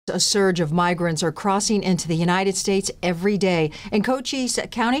A surge of migrants are crossing into the United States every day. And Cochise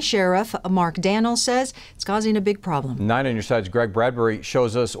County Sheriff Mark Daniels says it's causing a big problem. 9 on your side's Greg Bradbury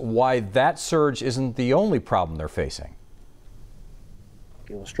shows us why that surge isn't the only problem they're facing.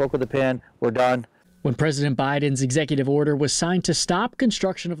 A stroke of the pen, we're done. When President Biden's executive order was signed to stop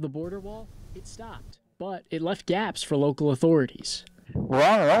construction of the border wall, it stopped, but it left gaps for local authorities. We're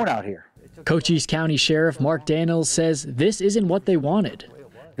on our own out here. Cochise County Sheriff Mark Daniels says this isn't what they wanted.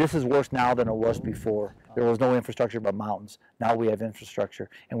 This is worse now than it was before. There was no infrastructure but mountains. Now we have infrastructure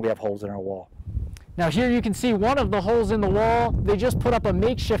and we have holes in our wall. Now here you can see one of the holes in the wall. They just put up a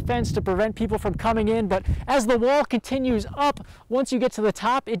makeshift fence to prevent people from coming in, but as the wall continues up, once you get to the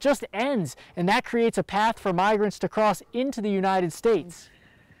top, it just ends, and that creates a path for migrants to cross into the United States.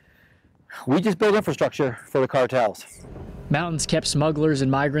 We just build infrastructure for the cartels. Mountains kept smugglers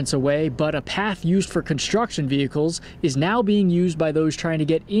and migrants away, but a path used for construction vehicles is now being used by those trying to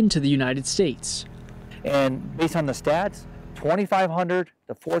get into the United States. And based on the stats, 2,500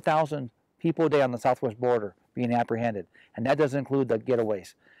 to 4,000 people a day on the southwest border being apprehended, and that doesn't include the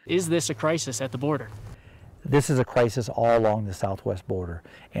getaways. Is this a crisis at the border? This is a crisis all along the southwest border,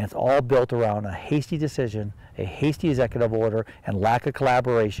 and it's all built around a hasty decision, a hasty executive order, and lack of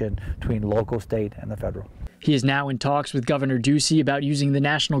collaboration between local, state, and the federal. He is now in talks with Governor Ducey about using the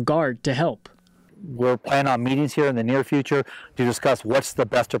National Guard to help. We're planning on meetings here in the near future to discuss what's the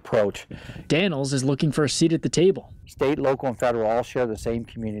best approach. Daniels is looking for a seat at the table. State, local, and federal all share the same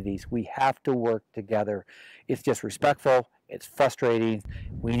communities. We have to work together. It's disrespectful. It's frustrating.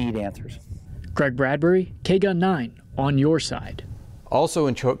 We need answers. Greg Bradbury, KGUN 9, on your side. Also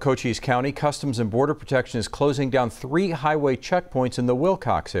in Cochise County, Customs and Border Protection is closing down 3 highway checkpoints in the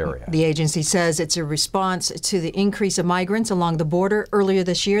Wilcox area. The agency says it's a response to the increase of migrants along the border. Earlier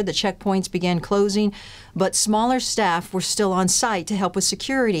this year, the checkpoints began closing, but smaller staff were still on site to help with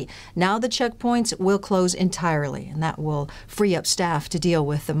security. Now the checkpoints will close entirely, and that will free up staff to deal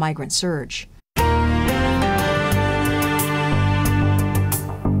with the migrant surge.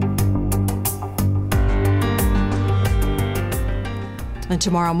 And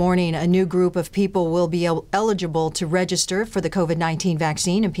tomorrow morning, a new group of people will be eligible to register for the COVID-19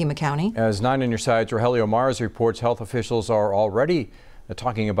 vaccine in Pima County. As 9 on your side's Rogelio Mars reports, health officials are already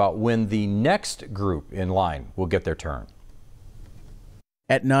talking about when the next group in line will get their turn.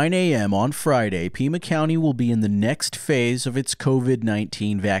 At 9 a.m. on Friday, Pima County will be in the next phase of its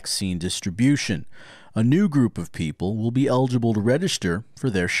COVID-19 vaccine distribution. A new group of people will be eligible to register for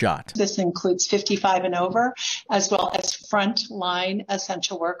their shot. This includes 55 and over, as well as frontline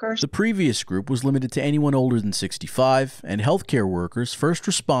essential workers. The previous group was limited to anyone older than 65 and healthcare workers, first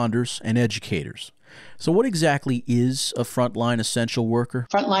responders, and educators. So what exactly is a frontline essential worker?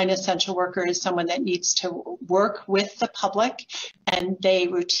 Frontline essential worker is someone that needs to work with the public, and they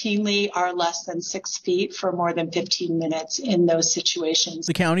routinely are less than 6 feet for more than 15 minutes in those situations.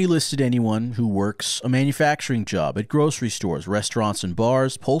 The county listed anyone who works a manufacturing job at grocery stores, restaurants and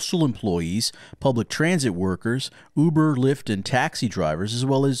bars, postal employees, public transit workers, Uber, Lyft, and taxi drivers, as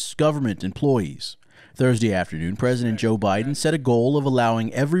well as government employees. Thursday afternoon, President Joe Biden set a goal of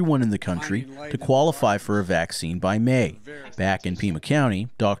allowing everyone in the country to qualify for a vaccine by May. Back in Pima County,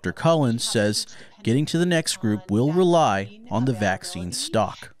 Dr. Collins says getting to the next group will rely on the vaccine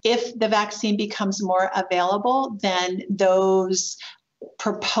stock. If the vaccine becomes more available, then those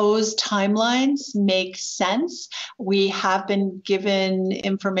proposed timelines make sense. We have been given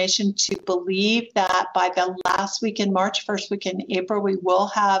information to believe that by the last week in March, first week in April, we will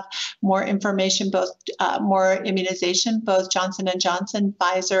have more information, both more immunization, both Johnson & Johnson,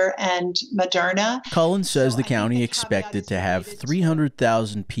 Pfizer, and Moderna. Collins says the county expected to have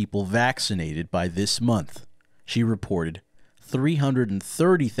 300,000 people vaccinated by this month. She reported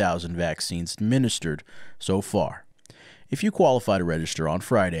 330,000 vaccines administered so far. If you qualify to register on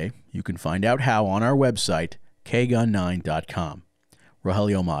Friday, you can find out how on our website, kgun9.com.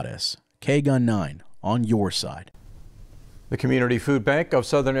 Rogelio Mades, KGUN 9, on your side. The Community Food Bank of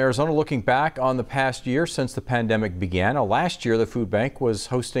Southern Arizona looking back on the past year since the pandemic began. Last year, the food bank was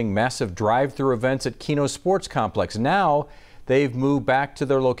hosting massive drive-through events at Keno Sports Complex. Now, they've moved back to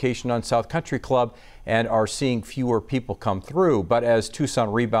their location on South Country Club and are seeing fewer people come through. But as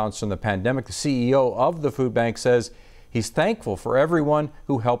Tucson rebounds from the pandemic, the CEO of the food bank says he's thankful for everyone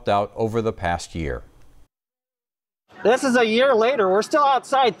who helped out over the past year. This is a year later. We're still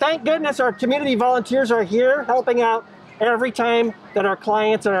outside. Thank goodness our community volunteers are here helping out every time that our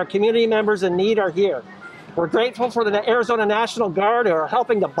clients and our community members in need are here. We're grateful for the Arizona National Guard who are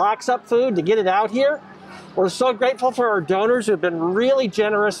helping to box up food to get it out here. We're so grateful for our donors who have been really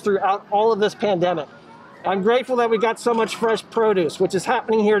generous throughout all of this pandemic. I'm grateful that we got so much fresh produce, which is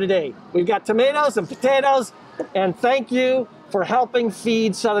happening here today. We've got tomatoes and potatoes, and thank you for helping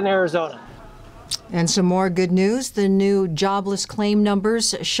feed Southern Arizona. And some more good news. The new jobless claim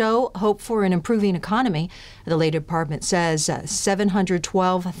numbers show hope for an improving economy. The Labor Department says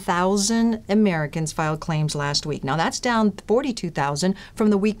 712,000 Americans filed claims last week. Now, that's down 42,000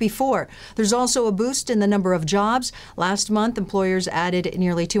 from the week before. There's also a boost in the number of jobs. Last month, employers added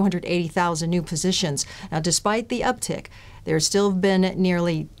nearly 280,000 new positions. Now, despite the uptick, there's still been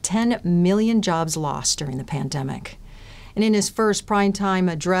nearly 10 million jobs lost during the pandemic. And in his first primetime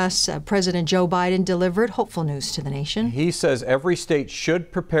address, President Joe Biden delivered hopeful news to the nation. He says every state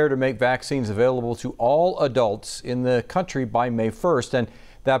should prepare to make vaccines available to all adults in the country by May 1st, and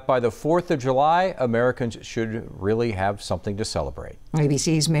that by the 4th of July, Americans should really have something to celebrate.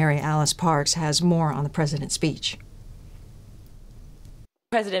 ABC's Mary Alice Parks has more on the president's speech.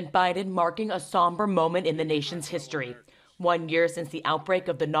 President Biden marking a somber moment in the nation's history. 1 year since the outbreak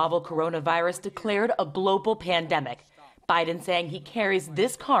of the novel coronavirus declared a global pandemic. Biden saying he carries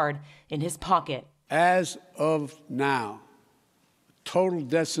this card in his pocket. As of now, total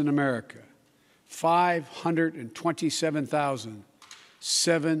deaths in America,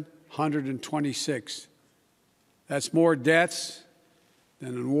 527,726. That's more deaths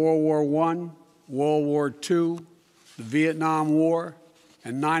than in World War I, World War II, the Vietnam War,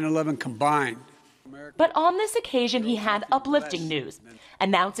 and 9/11 combined. But on this occasion, he had uplifting news,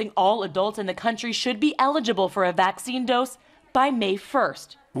 announcing all adults in the country should be eligible for a vaccine dose by May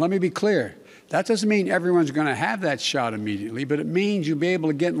 1st. Let me be clear. That doesn't mean everyone's going to have that shot immediately, but it means you'll be able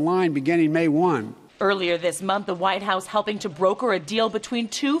to get in line beginning May 1. Earlier this month, the White House helping to broker a deal between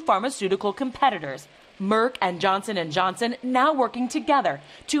two pharmaceutical competitors. Merck and Johnson & Johnson now working together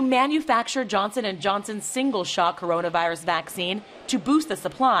to manufacture Johnson & Johnson's single-shot coronavirus vaccine to boost the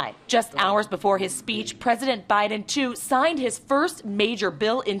supply. Just hours before his speech, President Biden, too, signed his first major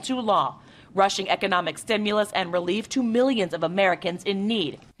bill into law, rushing economic stimulus and relief to millions of Americans in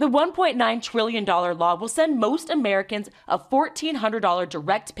need. The $1.9 trillion law will send most Americans a $1,400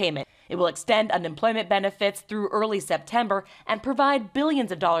 direct payment. It will extend unemployment benefits through early September and provide billions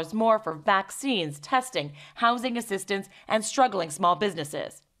of dollars more for vaccines, testing, housing assistance, and struggling small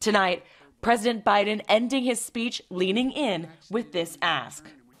businesses. Tonight, President Biden ending his speech leaning in with this ask.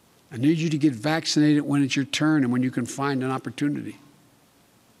 I need you to get vaccinated when it's your turn and when you can find an opportunity.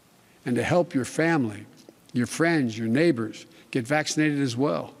 And to help your family, your friends, your neighbors get vaccinated as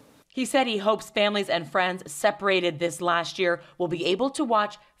well. He said he hopes families and friends separated this last year will be able to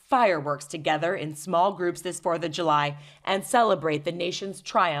watch fireworks together in small groups this 4th of July and celebrate the nation's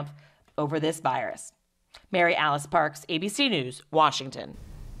triumph over this virus. Mary Alice Parks, ABC News, Washington.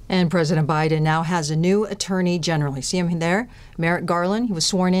 And President Biden now has a new attorney general. You see him there? Merrick Garland. He was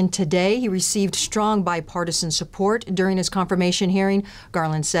sworn in today. He received strong bipartisan support during his confirmation hearing.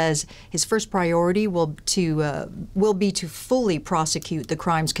 Garland says his first priority will be to fully prosecute the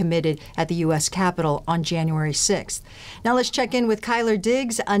crimes committed at the U.S. Capitol on January 6th. Now let's check in with Kyler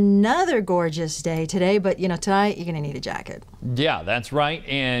Diggs. Another gorgeous day today, but tonight you're going to need a jacket. Yeah, that's right.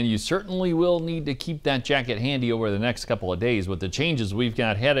 And you certainly will need to keep that jacket handy over the next couple of days with the changes we've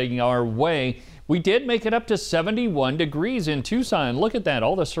got heading our way. We did make it up to 71 degrees in Tucson. Look at that.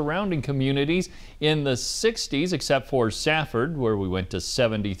 All the surrounding communities in the 60s, except for Safford, where we went to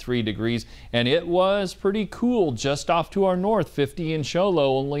 73 degrees. And it was pretty cool just off to our north, 50 in Show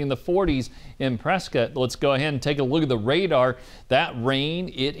Low, only in the 40s in Prescott. Let's go ahead and take a look at the radar. That rain,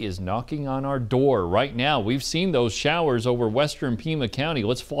 it is knocking on our door right now. We've seen those showers over western Pima County.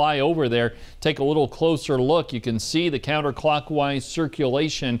 Let's fly over there, take a little closer look. You can see the counterclockwise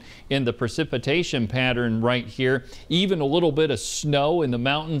circulation in the precipitation pattern right here. Even a little bit of snow in the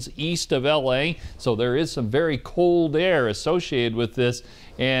mountains east of LA. So there is some very cold air associated with this.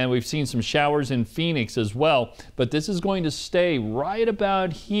 And we've seen some showers in Phoenix as well. But this is going to stay right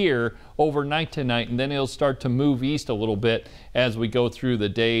about here overnight tonight, and then it'll start to move east a little bit as we go through the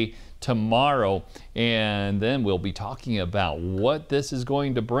day tomorrow. And then we'll be talking about what this is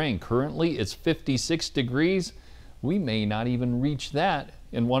going to bring. Currently, it's 56 degrees. We may not even reach that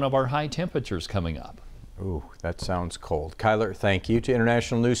in one of our high temperatures coming up. Ooh, that sounds cold. Kyler, thank you. To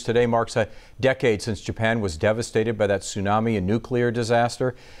International News Today marks a decade since Japan was devastated by that tsunami and nuclear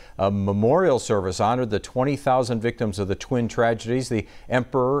disaster. A memorial service honored the 20,000 victims of the twin tragedies. The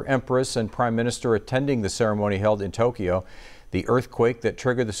Emperor, Empress, and Prime Minister attending the ceremony held in Tokyo. The earthquake that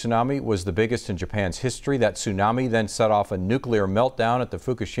triggered the tsunami was the biggest in Japan's history. That tsunami then set off a nuclear meltdown at the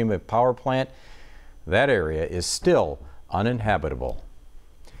Fukushima power plant. That area is still uninhabitable.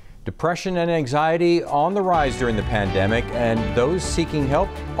 Depression and anxiety on the rise during the pandemic, and those seeking help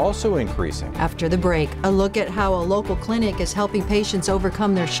also increasing. After the break, a look at how a local clinic is helping patients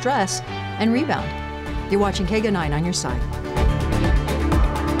overcome their stress and rebound. You're watching KGUN 9 on your side.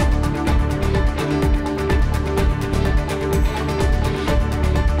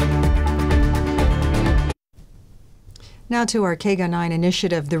 Now to our KGUN 9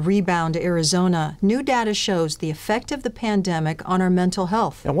 initiative, the Rebound Arizona. New data shows the effect of the pandemic on our mental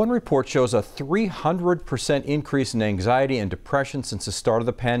health. And one report shows a 300% increase in anxiety and depression since the start of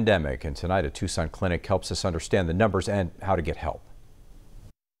the pandemic. And tonight, a Tucson clinic helps us understand the numbers and how to get help.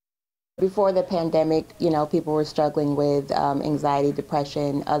 Before the pandemic, people were struggling with anxiety,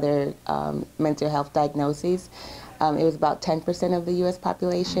 depression, other mental health diagnoses. It was about 10% of the U.S.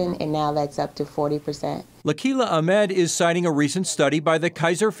 population, and now that's up to 40%. Lakila Ahmed is citing a recent study by the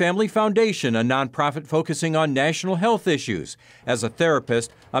Kaiser Family Foundation, a nonprofit focusing on national health issues. As a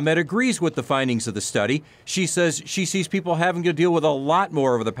therapist, Ahmed agrees with the findings of the study. She says she sees people having to deal with a lot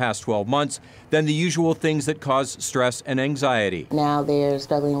more over the past 12 months than the usual things that cause stress and anxiety. Now they're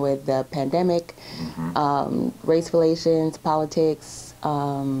struggling with the pandemic, race relations, politics,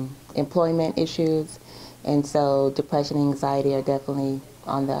 employment issues. And so depression and anxiety are definitely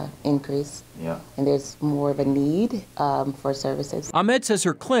on the increase. Yeah. And there's more of a need for services. Ahmed says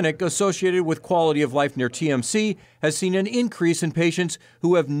her clinic, associated with Quality of Life near TMC, has seen an increase in patients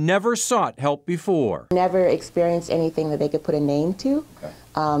who have never sought help before. Never experienced anything that they could put a name to. Okay.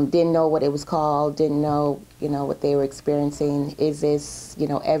 Didn't know what it was called, didn't know, what they were experiencing. Is this,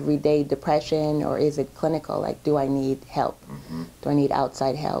 everyday depression, or is it clinical? Like, do I need help? Do I need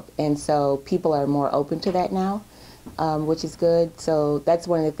outside help? And so people are more open to that now, which is good. So that's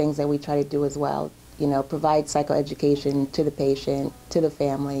one of the things that we try to do as well, provide psychoeducation to the patient, to the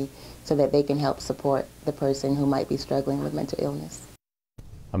family, so that they can help support the person who might be struggling with mental illness.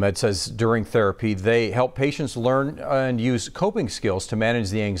 Ahmed says during therapy, they help patients learn and use coping skills to manage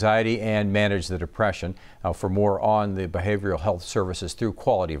the anxiety and manage the depression. Now, for more on the behavioral health services through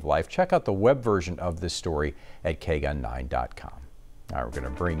Quality of Life, check out the web version of this story at kgun9.com. Now we're going to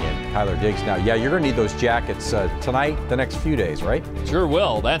bring in Tyler Diggs. Now, yeah, you're going to need those jackets tonight, the next few days, right? Sure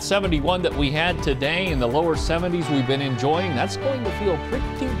will. That 71 that we had today in the lower 70s we've been enjoying, that's going to feel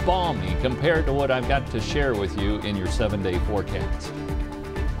pretty balmy compared to what I've got to share with you in your 7-day forecast.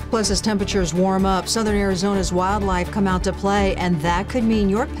 Plus, as temperatures warm up, southern Arizona's wildlife come out to play, and that could mean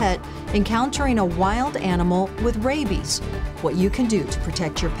your pet encountering a wild animal with rabies. What you can do to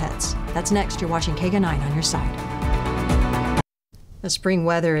protect your pets. That's next. You're watching KGUN 9 on your side. The spring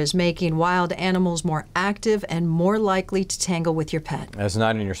weather is making wild animals more active and more likely to tangle with your pet. As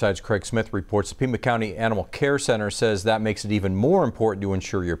 9 on your side's Craig Smith reports, the Pima County Animal Care Center says that makes it even more important to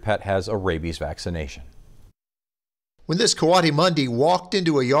ensure your pet has a rabies vaccination. When this Coati Monday walked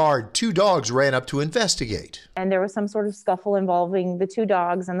into a yard, 2 dogs ran up to investigate. And there was some sort of scuffle involving the 2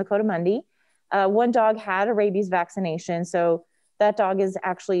 dogs and the Coati. One dog had a rabies vaccination, so that dog is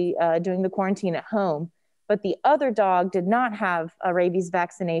actually doing the quarantine at home. But the other dog did not have a rabies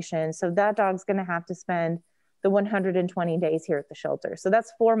vaccination, so that dog's going to have to spend the 120 days here at the shelter. So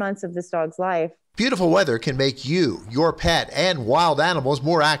that's 4 months of this dog's life. Beautiful weather can make you, your pet, and wild animals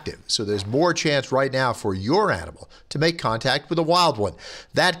more active. So there's more chance right now for your animal to make contact with a wild one.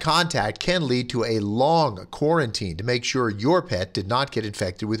 That contact can lead to a long quarantine to make sure your pet did not get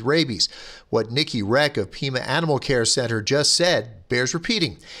infected with rabies. What Nikki Reck of Pima Animal Care Center just said bears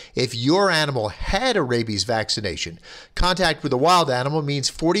repeating. If your animal had a rabies vaccination, contact with a wild animal means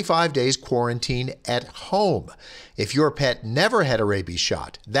 45 days quarantine at home. If your pet never had a rabies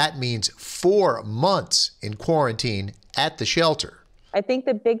shot, that means 4 months in quarantine at the shelter. I think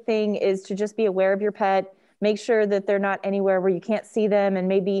the big thing is to just be aware of your pet, make sure that they're not anywhere where you can't see them, and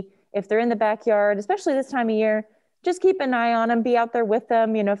maybe if they're in the backyard, especially this time of year, just keep an eye on them, be out there with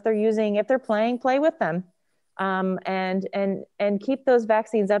them. If they're playing, play with them, and keep those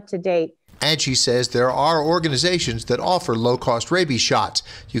vaccines up to date. And she says there are organizations that offer low-cost rabies shots.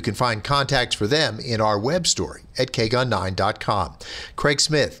 You can find contacts for them in our web story at kgun9.com. Craig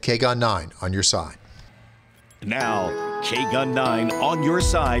Smith, KGUN 9 on your side. Now, KGUN 9 on your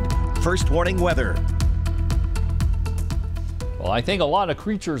side. First warning weather. Well, I think a lot of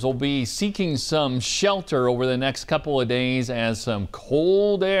creatures will be seeking some shelter over the next couple of days as some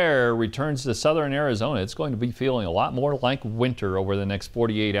cold air returns to southern Arizona. It's going to be feeling a lot more like winter over the next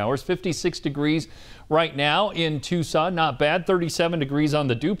 48 hours. 56 degrees right now in Tucson. Not bad. 37 degrees on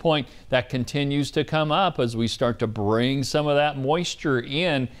the dew point. That continues to come up as we start to bring some of that moisture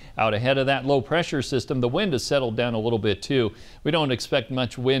in out ahead of that low pressure system. The wind has settled down a little bit too. We don't expect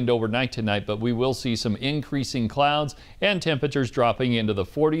much wind overnight tonight, but we will see some increasing clouds and temperatures temperatures dropping into the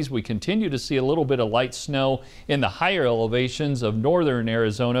 40s. We continue to see a little bit of light snow in the higher elevations of northern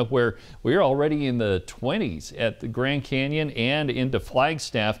Arizona, where we're already in the 20s at the Grand Canyon and into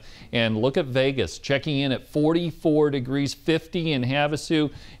Flagstaff. And look at Vegas, checking in at 44 degrees, 50 in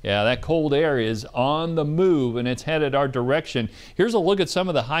Havasu. Yeah, that cold air is on the move and it's headed our direction. Here's a look at some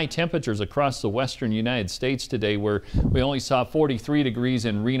of the high temperatures across the western United States today, where we only saw 43 degrees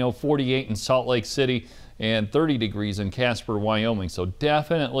in Reno, 48 in Salt Lake City, and 30 degrees in Casper, Wyoming. So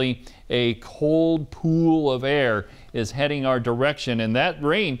definitely a cold pool of air is heading our direction. And that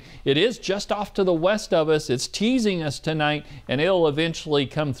rain, it is just off to the west of us. It's teasing us tonight, and it'll eventually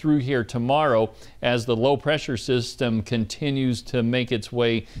come through here tomorrow as the low pressure system continues to make its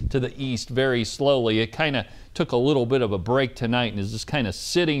way to the east very slowly. It kind of took a little bit of a break tonight and is just kind of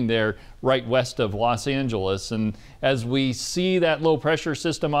sitting there right west of Los Angeles. And as we see that low pressure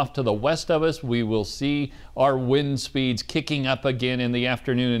system off to the west of us, we will see our wind speeds kicking up again in the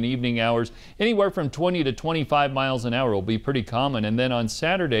afternoon and evening hours. Anywhere from 20 to 25 miles an hour will be pretty common. And then on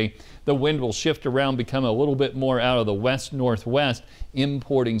Saturday, the wind will shift around, become a little bit more out of the west-northwest,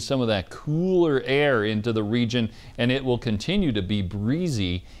 importing some of that cooler air into the region, and it will continue to be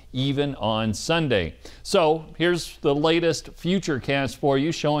breezy even on Sunday. So here's the latest futurecast for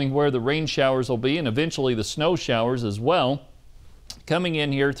you, showing where the rain showers will be and eventually the snow showers as well, coming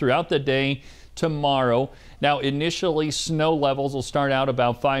in here throughout the day tomorrow. Now, initially, snow levels will start out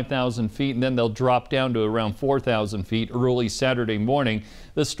about 5,000 feet, and then they'll drop down to around 4,000 feet early Saturday morning.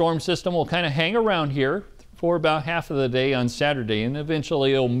 The storm system will kind of hang around here for about half of the day on Saturday, and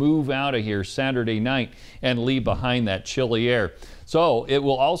eventually it'll move out of here Saturday night and leave behind that chilly air. So it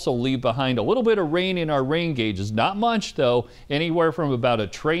will also leave behind a little bit of rain in our rain gauges. Not much, though. Anywhere from about a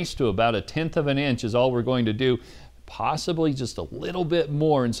trace to about a tenth of an inch is all we're going to do. Possibly just a little bit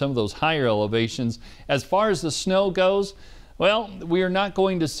more in some of those higher elevations. As far as the snow goes, well, we are not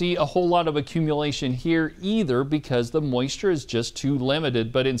going to see a whole lot of accumulation here either, because the moisture is just too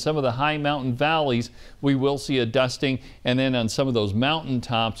limited. But in some of the high mountain valleys, we will see a dusting. And then on some of those mountain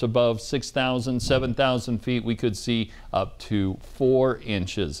tops above 6,000, 7,000 feet, we could see up to 4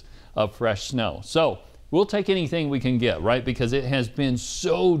 inches of fresh snow. So we'll take anything we can get, right? Because it has been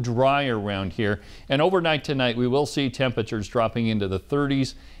so dry around here. And overnight tonight, we will see temperatures dropping into the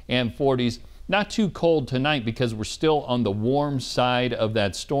 30s and 40s. Not too cold tonight because we're still on the warm side of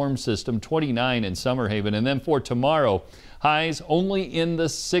that storm system, 29 in Summerhaven. And then for tomorrow, highs only in the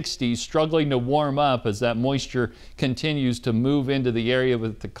 60s, struggling to warm up as that moisture continues to move into the area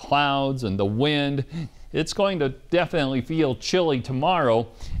with the clouds and the wind. It's going to definitely feel chilly tomorrow,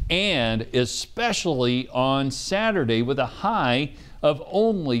 and especially on Saturday with a high of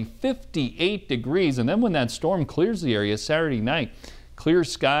only 58 degrees. And then when that storm clears the area Saturday night, clear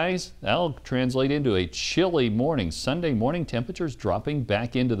skies, that'll translate into a chilly morning. Sunday morning, temperatures dropping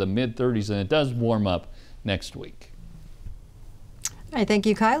back into the mid-30s, and it does warm up next week. All right, thank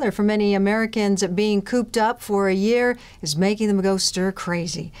you, Kyler. For many Americans, being cooped up for a year is making them go stir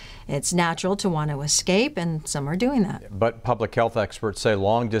crazy. It's natural to want to escape, and some are doing that. But public health experts say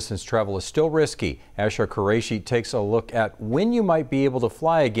long-distance travel is still risky. Asha Qureshi takes a look at when you might be able to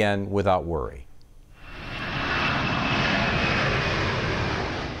fly again without worry.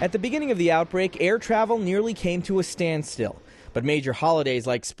 At the beginning of the outbreak, air travel nearly came to a standstill. But major holidays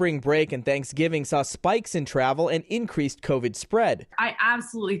like spring break and Thanksgiving saw spikes in travel and increased COVID spread. I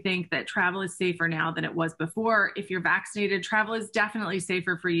absolutely think that travel is safer now than it was before. If you're vaccinated, travel is definitely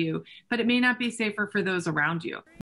safer for you, but it may not be safer for those around you.